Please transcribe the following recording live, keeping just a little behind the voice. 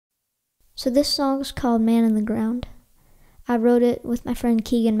So this song is called Man in the Ground. I wrote it with my friend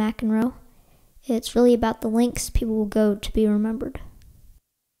Keegan McInroe. It's really about the lengths people will go to be remembered.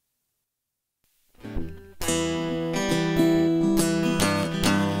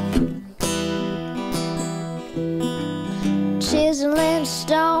 Chiselin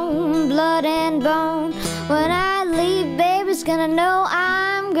stone, blood and bone. When I leave, baby's gonna know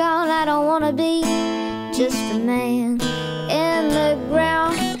I'm gone. I don't wanna be just a man in the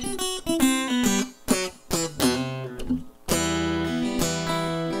ground.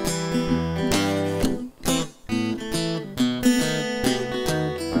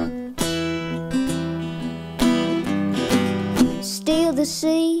 Steal the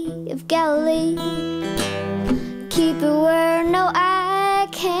Sea of Galilee, keep it where no eye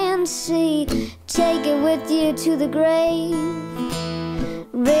can see. Take it with you to the grave,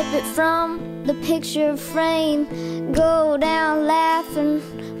 rip it from the picture frame. Go down laughing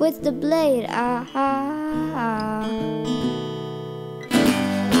with the blade. Ahah.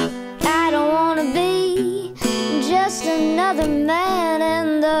 I don't wanna be just another man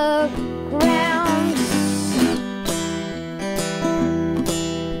in the ground.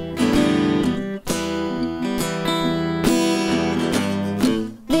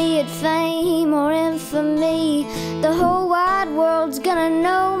 Fame or infamy, the whole wide world's gonna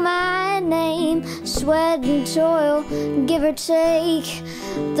know my name. Sweat and toil, give or take,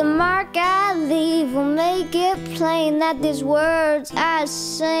 the mark I leave will make it plain that these words I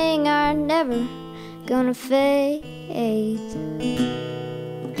sing are never gonna fade.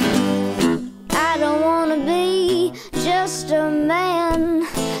 I don't wanna be just a man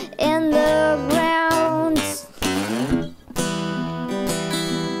in the ground.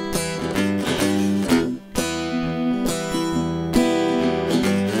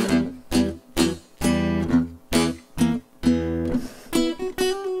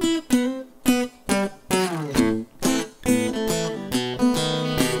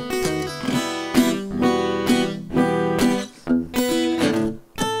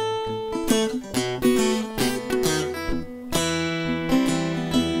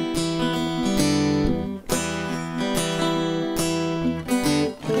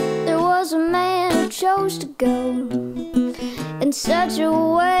 A man who chose to go in such a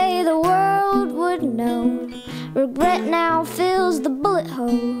way the world would know. Regret now fills the bullet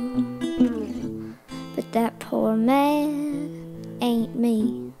hole, but that poor man ain't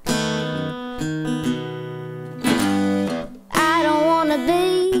me. I don't wanna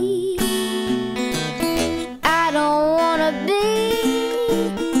be, I don't wanna be,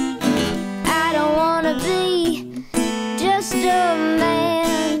 I don't wanna be just a man.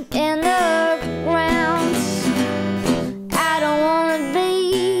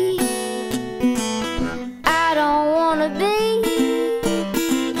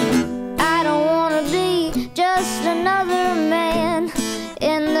 Another man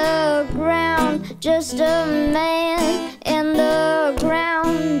in the ground, just a man in the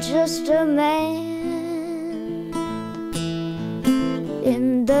ground, just a man.